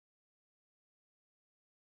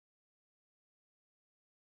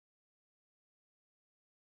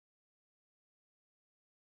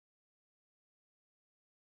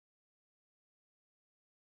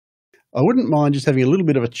I wouldn't mind just having a little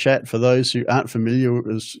bit of a chat for those who aren't familiar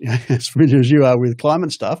as, as familiar as you are with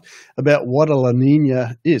climate stuff about what a La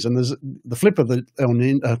Nina is. And there's the flip of the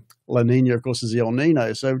La Nina, of course, is the El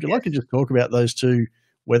Nino. So would you like to just talk about those two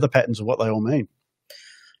weather patterns and what they all mean?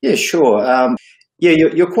 Yeah, sure. Yeah,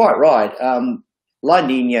 you're quite right. La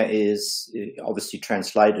Nina is obviously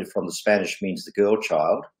translated from the Spanish means the girl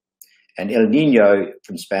child, and El Nino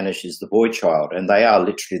from Spanish is the boy child, and they are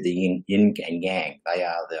literally the yin and yang. They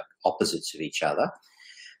are the opposites of each other.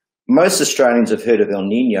 Most Australians have heard of El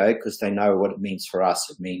Nino because they know what it means for us.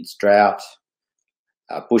 It means drought,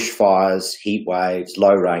 bushfires, heat waves,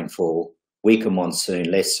 low rainfall, weaker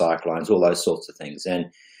monsoon, less cyclones, all those sorts of things. And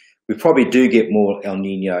we probably do get more El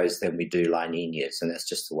Ninos than we do La Ninas, and that's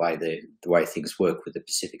just the way things work with the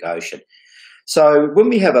Pacific Ocean. So when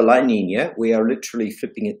we have a La Nina, we are literally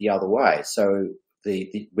flipping it the other way. So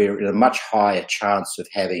we're in a much higher chance of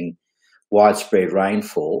having widespread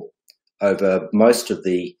rainfall over most of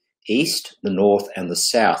the east, the north, and the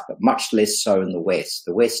south, but much less so in the west.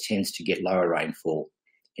 The west tends to get lower rainfall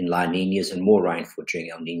in La Ninas and more rainfall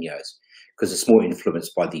during El Ninos because it's more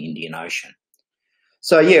influenced by the Indian Ocean.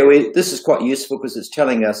 So yeah, this is quite useful because it's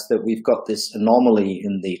telling us that we've got this anomaly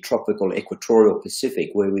in the tropical equatorial Pacific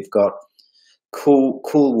where we've got cool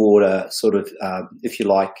water sort of, if you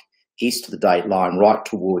like, east of the date line right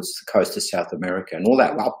towards the coast of South America. And all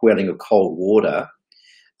that upwelling of cold water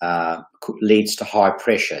leads to high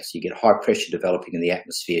pressure. So you get high pressure developing in the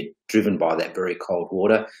atmosphere driven by that very cold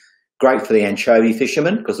water. Great for the anchovy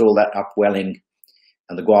fishermen because all that upwelling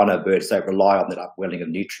and the guano birds, they rely on that upwelling of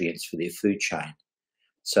nutrients for their food chain.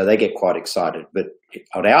 So they get quite excited. But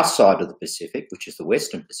on our side of the Pacific, which is the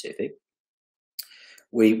Western Pacific,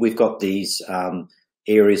 we've got these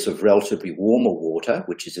areas of relatively warmer water,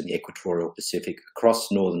 which is in the equatorial Pacific,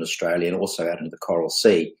 across northern Australia and also out into the Coral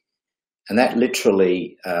Sea. And that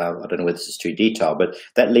literally, I don't know whether this is too detailed, but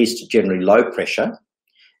that leads to generally low pressure.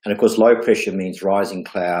 And of course, low pressure means rising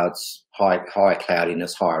clouds, higher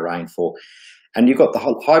cloudiness, higher rainfall. And you've got the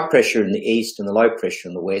high pressure in the east and the low pressure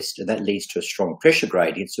in the west, and that leads to a strong pressure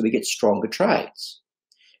gradient, so we get stronger trades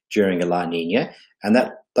during a La Nina. And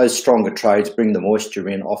those stronger trades bring the moisture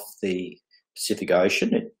in off the Pacific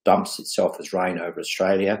Ocean. It dumps itself as rain over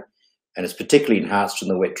Australia, and it's particularly enhanced in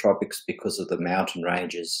the wet tropics because of the mountain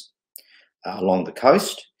ranges along the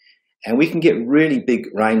coast. And we can get really big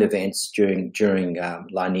rain events during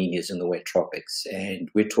La Ninas in the wet tropics, and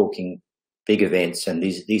we're talking big events, and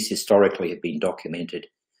these historically have been documented,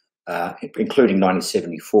 including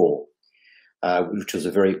 1974, which was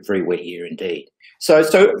a very, very wet year indeed. So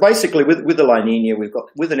basically, with the La Nina,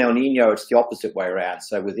 with an El Nino, it's the opposite way around.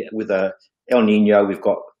 So with a El Nino, we've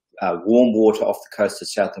got warm water off the coast of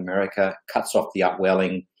South America, cuts off the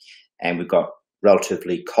upwelling, and we've got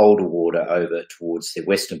relatively colder water over towards the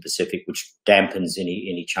Western Pacific, which dampens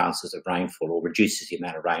any chances of rainfall or reduces the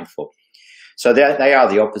amount of rainfall. So they are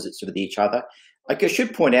the opposites of each other. I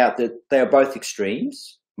should point out that they are both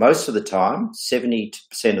extremes. Most of the time, 70%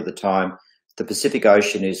 of the time, the Pacific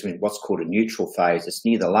Ocean is in what's called a neutral phase. It's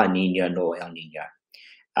neither La Nina nor El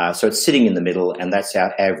Nino. So it's sitting in the middle, and that's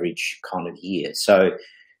our average kind of year. So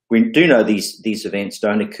we do know these events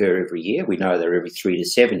don't occur every year. We know they're every 3 to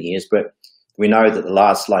 7 years, but we know that the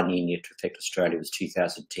last La Nina to affect Australia was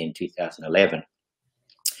 2010, 2011.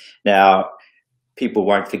 Now, people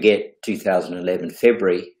won't forget 2011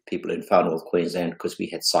 February, people in far north Queensland, because we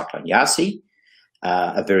had Cyclone Yasi,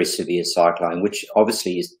 a very severe cyclone, which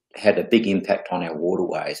obviously had a big impact on our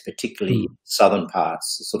waterways, particularly southern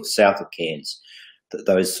parts, sort of south of Cairns,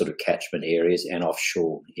 those sort of catchment areas and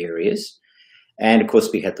offshore areas. And of course,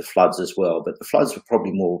 we had the floods as well, but the floods were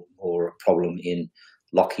probably more a problem in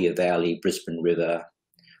Lockyer Valley, Brisbane River,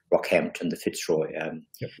 Rockhampton, the Fitzroy.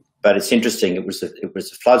 But it's interesting, it was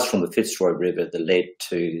the floods from the Fitzroy River that led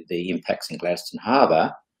to the impacts in Gladstone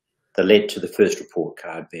Harbour that led to the first report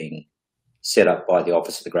card being set up by the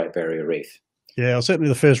Office of the Great Barrier Reef. Yeah, well, certainly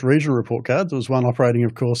the first regional report card. There was one operating,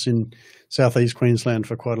 of course, in southeast Queensland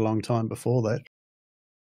for quite a long time before that.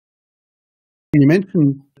 You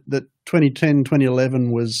mentioned that 2010,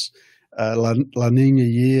 2011 was La Nina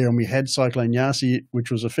year, and we had Cyclone Yasi, which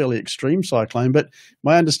was a fairly extreme cyclone. But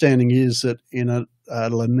my understanding is that in a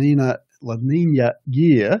La Nina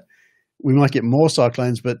year, we might get more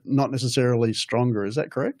cyclones, but not necessarily stronger. Is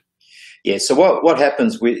that correct? Yeah, so what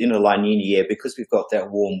happens in a La Nina year, because we've got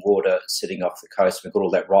that warm water sitting off the coast, we've got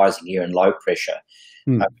all that rising air and low pressure,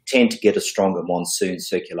 we tend to get a stronger monsoon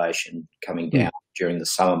circulation coming down during the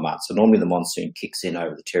summer months. So normally the monsoon kicks in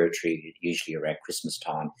over the territory, usually around Christmas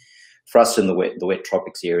time. For us in the wet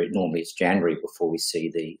tropics area, normally it's January before we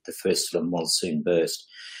see the first sort of monsoon burst.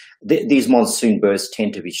 these monsoon bursts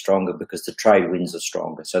tend to be stronger because the trade winds are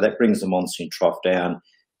stronger. So that brings the monsoon trough down,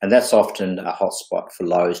 and that's often a hot spot for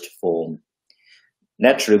lows to form.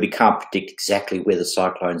 Naturally, we can't predict exactly where the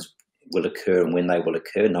cyclones will occur and when they will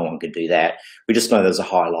occur. No one can do that. We just know there's a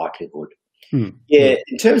high likelihood. Yeah,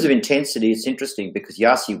 in terms of intensity, it's interesting because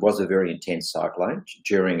Yasi was a very intense cyclone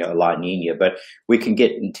during a La Nina, but we can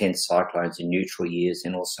get intense cyclones in neutral years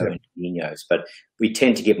and also in Ninos. But we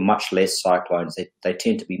tend to get much less cyclones. They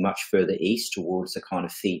tend to be much further east towards the kind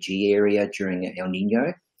of Fiji area during El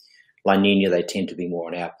Nino. La Nina, they tend to be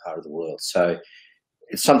more in our part of the world. So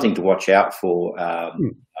it's something to watch out for,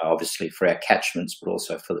 obviously for our catchments, but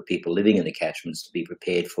also for the people living in the catchments to be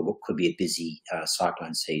prepared for what could be a busy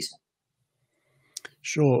cyclone season.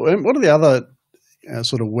 Sure. And what are the other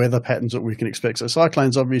sort of weather patterns that we can expect? So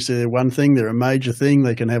cyclones, obviously, they're one thing. They're a major thing.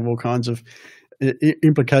 They can have all kinds of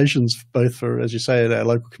implications, both for, as you say, our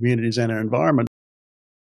local communities and our environment.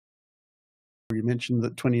 You mentioned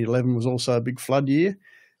that 2011 was also a big flood year,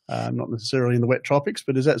 not necessarily in the wet tropics,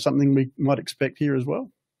 but is that something we might expect here as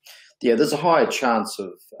well? Yeah, there's a higher chance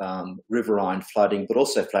of riverine flooding, but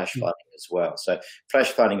also flash flooding as well. So flash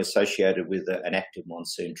flooding associated with an active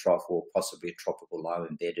monsoon trough or possibly a tropical low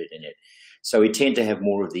embedded in it. So we tend to have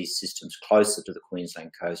more of these systems closer to the Queensland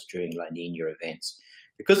coast during La Nina events.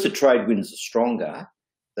 Because the trade winds are stronger,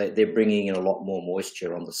 they're bringing in a lot more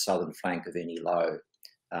moisture on the southern flank of any low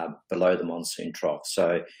below the monsoon trough.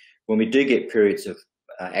 So when we do get periods of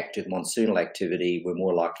active monsoonal activity, we're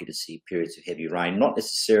more likely to see periods of heavy rain, not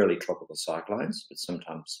necessarily tropical cyclones, but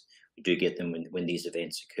sometimes we do get them when these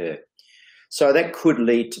events occur. So that could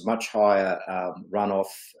lead to much higher runoff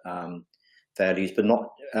values, but not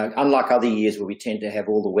unlike other years where we tend to have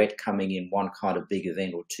all the wet coming in one kind of big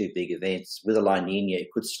event or two big events. With a La Nina,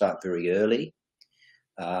 it could start very early.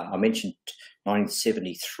 I mentioned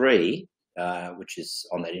 1973, which is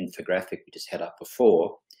on that infographic we just had up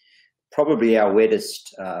before. Probably our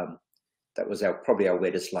wettest, that was probably our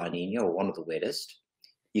wettest La Nina, or one of the wettest.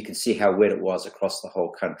 You can see how wet it was across the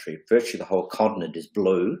whole country. Virtually the whole continent is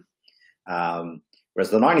blue, whereas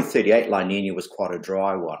the 1938 La Nina was quite a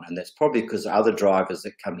dry one, and that's probably because other drivers that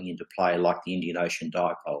are coming into play, like the Indian Ocean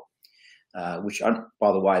dipole, which,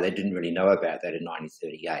 by the way, they didn't really know about that in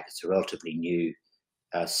 1938. It's a relatively new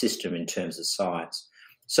system in terms of science.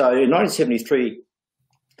 So in 1973,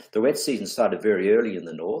 the wet season started very early in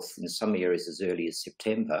the north, in some areas as early as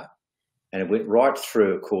September, and it went right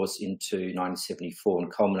through, of course, into 1974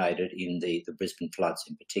 and culminated in the Brisbane floods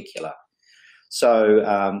in particular.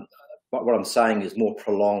 So what I'm saying is more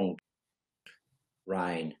prolonged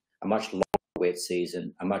rain, a much longer wet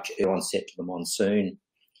season, a much earlier onset to the monsoon.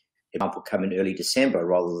 It might come in early December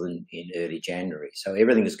rather than in early January. So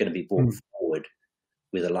everything is going to be brought forward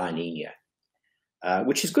with a La Nina.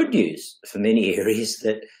 Which is good news for many areas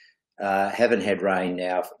that haven't had rain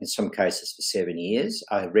now, in some cases, for 7 years.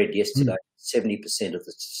 I read yesterday 70% of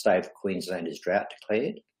the state of Queensland is drought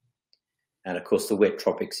declared. And, of course, the wet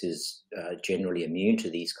tropics is generally immune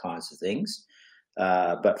to these kinds of things.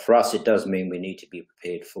 But for us, it does mean we need to be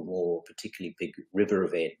prepared for more particularly big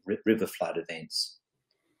river flood events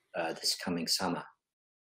this coming summer.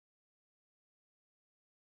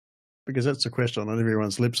 Because that's a question on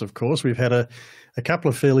everyone's lips, of course. We've had a couple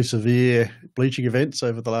of fairly severe bleaching events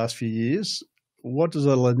over the last few years. What does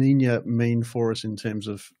a La Nina mean for us in terms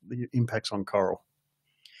of the impacts on coral?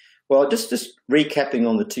 Well, just recapping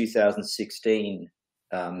on the 2016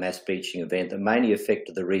 mass bleaching event that mainly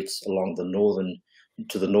affected the reefs along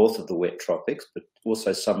to the north of the wet tropics, but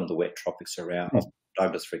also some of the wet tropics around off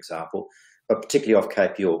Douglas, for example, but particularly off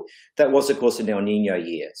Cape York. That was, of course, an El Nino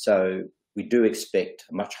year. So we do expect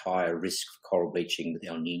a much higher risk of coral bleaching with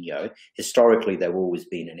El Nino. Historically, they've always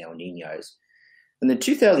been in El Ninos. And then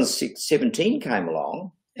 2017 came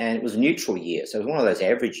along, and it was a neutral year. So it was one of those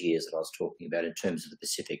average years that I was talking about in terms of the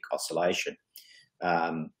Pacific Oscillation,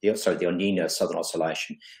 the El Nino Southern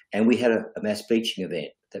Oscillation. And we had a mass bleaching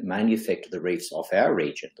event that mainly affected the reefs off our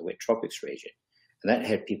region, the Wet Tropics region. And that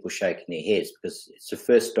had people shaking their heads because it's the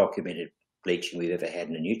first documented bleaching we've ever had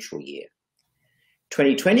in a neutral year.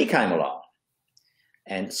 2020 came along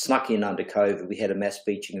and snuck in under COVID. We had a mass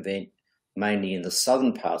bleaching event mainly in the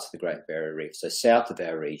southern parts of the Great Barrier Reef, so south of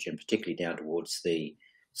our region, particularly down towards the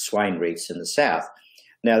Swain Reefs in the south.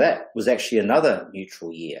 Now, that was actually another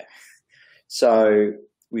neutral year. So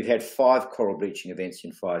we've had 5 coral bleaching events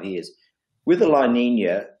in 5 years. With a La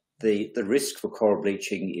Nina, the risk for coral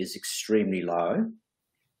bleaching is extremely low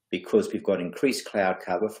because we've got increased cloud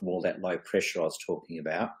cover from all that low pressure I was talking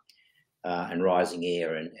about, and rising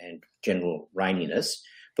air and general raininess.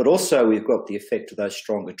 But also we've got the effect of those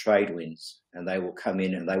stronger trade winds, and they will come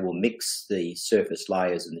in and they will mix the surface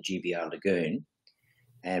layers in the GBR lagoon.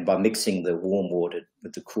 And by mixing the warm water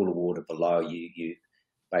with the cooler water below, you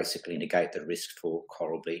basically negate the risk for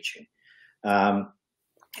coral bleaching.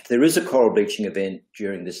 If there is a coral bleaching event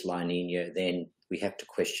during this La Nina, then we have to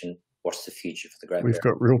question what's the future for the Great Barrier. We've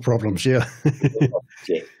got real problems, yeah.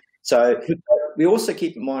 Yeah. So we also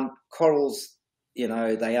keep in mind corals, you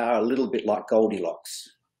know, they are a little bit like Goldilocks.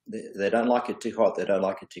 They don't like it too hot, they don't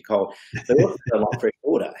like it too cold. They also don't like fresh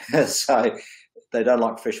water, so they don't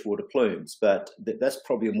like freshwater plumes. But that's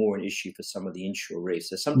probably more an issue for some of the inshore reefs.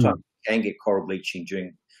 So sometimes you can get coral bleaching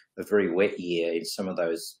during a very wet year in some of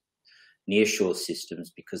those nearshore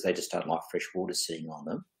systems because they just don't like fresh water sitting on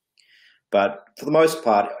them. But for the most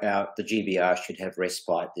part, the GBR should have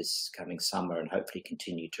respite this coming summer and hopefully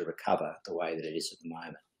continue to recover the way that it is at the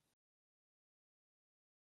moment.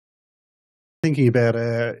 Thinking about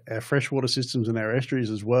our freshwater systems and our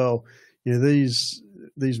estuaries as well, you know, these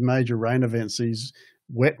major rain events, these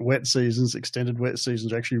wet seasons, extended wet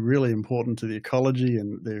seasons, are actually really important to the ecology,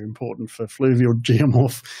 and they're important for fluvial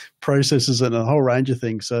geomorph processes and a whole range of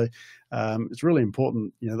things. So it's really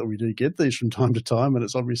important, you know, that we do get these from time to time, and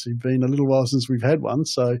it's obviously been a little while since we've had one.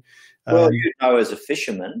 So, well, you know, as a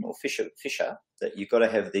fisherman or fisher, that you've got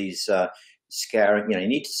to have these scouring. You know, you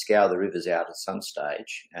need to scour the rivers out at some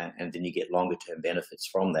stage, and then you get longer term benefits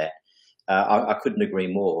from that. I couldn't agree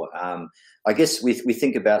more. I guess we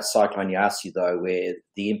think about Cyclone Yasi, though, where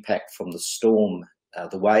the impact from the storm,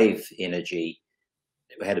 the wave energy,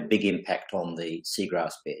 had a big impact on the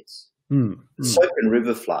seagrass beds. So can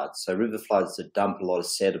river floods. So river floods that dump a lot of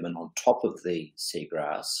sediment on top of the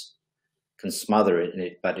seagrass can smother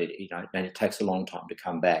it, but it takes a long time to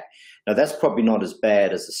come back. Now, that's probably not as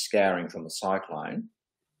bad as the scouring from a cyclone,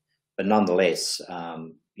 but nonetheless,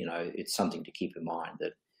 you know, it's something to keep in mind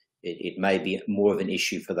that it may be more of an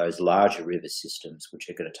issue for those larger river systems, which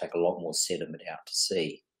are going to take a lot more sediment out to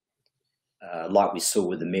sea, like we saw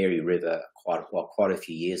with the Mary River quite a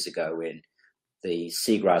few years ago, when the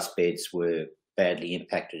seagrass beds were badly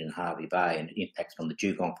impacted in Harvey Bay and it impacted on the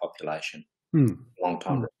dugong population. Long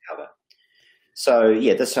time to recover. So,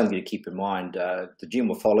 yeah, that's something to keep in mind. The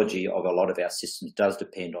geomorphology of a lot of our systems does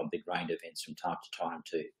depend on big rain events from time to time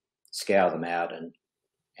to scour them out and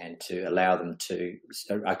to allow them to,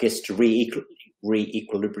 I guess, to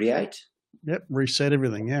re-equilibrate. Yep, reset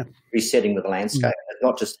everything, yeah. Resetting the landscape,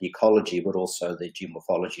 not just the ecology, but also the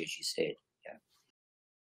geomorphology, as you said. Yeah.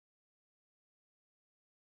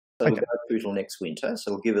 So we'll go through till next winter,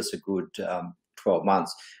 so it'll give us a good 12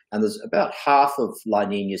 months. And there's about half of La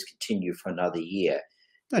Ninas continue for another year.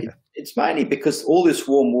 Okay. It's mainly because all this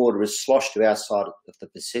warm water is sloshed to our side of the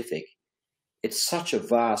Pacific. It's such a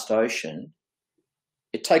vast ocean.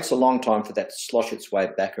 It takes a long time for that to slosh its way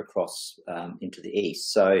back across into the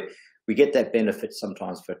east. So we get that benefit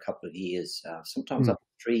sometimes for a couple of years, sometimes up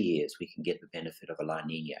to 3 years we can get the benefit of a La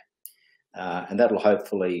Nina. And that'll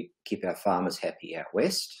hopefully keep our farmers happy out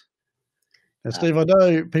west. Now, Steve, I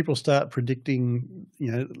know people start predicting,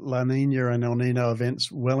 you know, La Nina and El Nino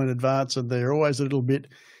events well in advance, and they're always a little bit,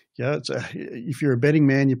 you know, if you're a betting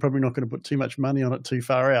man, you're probably not going to put too much money on it too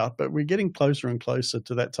far out. But we're getting closer and closer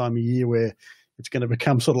to that time of year where it's going to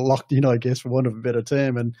become sort of locked in, I guess, for want of a better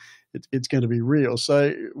term, and it's going to be real.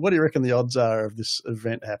 So what do you reckon the odds are of this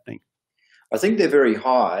event happening? I think they're very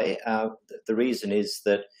high. The reason is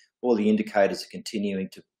that all the indicators are continuing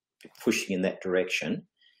to be pushing in that direction,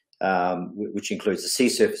 which includes the sea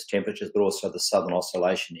surface temperatures, but also the Southern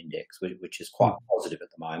Oscillation Index, which is quite positive at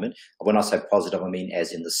the moment. When I say positive, I mean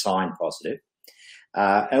as in the sign positive.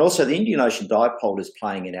 And also the Indian Ocean dipole is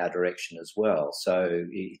playing in our direction as well. So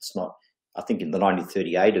it's not, I think in the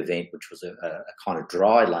 1938 event, which was a kind of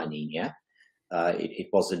dry La Nina, it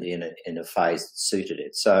wasn't in a phase that suited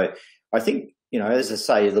it. So I think, you know, as I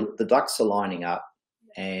say, the ducks are lining up,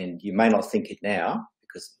 and you may not think it now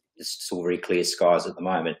because it's still very clear skies at the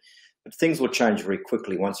moment, but things will change very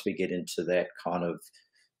quickly once we get into that kind of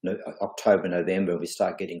October, November, we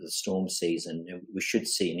start getting the storm season, and we should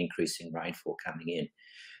see an increase in rainfall coming in.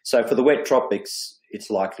 So for the wet tropics, it's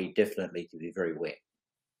likely definitely to be very wet.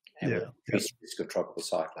 And increased risk of tropical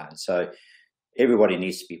cyclones. So everybody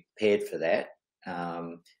needs to be prepared for that.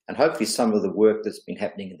 And hopefully some of the work that's been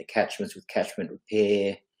happening in the catchments with catchment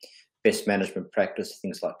repair, best management practice,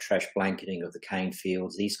 things like trash blanketing of the cane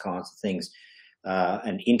fields, these kinds of things,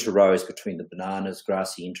 and interrows between the bananas,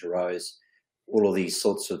 grassy interrows, all of these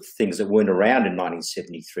sorts of things that weren't around in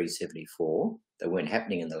 1973, 74, that weren't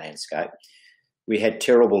happening in the landscape. We had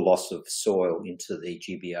terrible loss of soil into the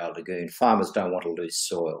GBR lagoon. Farmers don't want to lose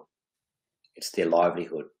soil. It's their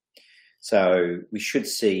livelihood. So we should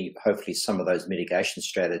see, hopefully, some of those mitigation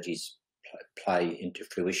strategies play into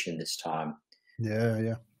fruition this time.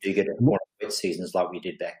 Yeah. You get more wet seasons like we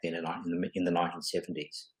did back then in the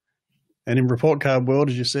 1970s. And in report card world,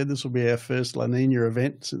 as you said, this will be our first La Nina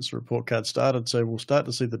event since the report card started. So we'll start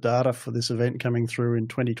to see the data for this event coming through in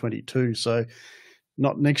 2022. So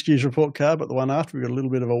not next year's report card, but the one after. We've got a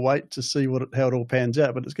little bit of a wait to see how it all pans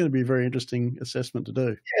out. But it's going to be a very interesting assessment to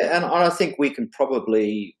do. Yeah, and I think we can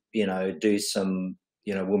probably, do some,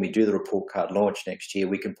 when we do the report card launch next year,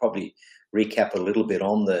 we can probably recap a little bit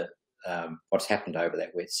on the what's happened over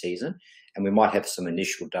that wet season, and we might have some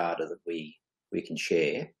initial data that we can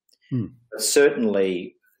share. But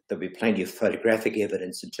certainly there'll be plenty of photographic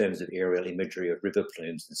evidence in terms of aerial imagery of river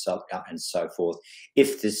plumes and so forth,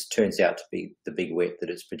 if this turns out to be the big wet that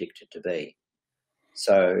it's predicted to be.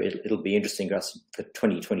 So it'll be interesting for us for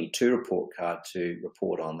 2022 report card to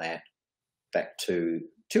report on that back to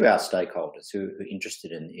our stakeholders who are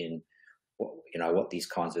interested in what these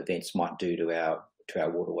kinds of events might do to our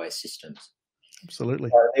waterway systems. Absolutely.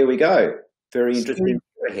 So there we go. Very interesting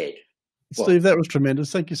ahead. Steve, that was tremendous.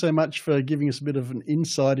 Thank you so much for giving us a bit of an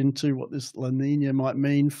insight into what this La Nina might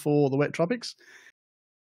mean for the wet tropics.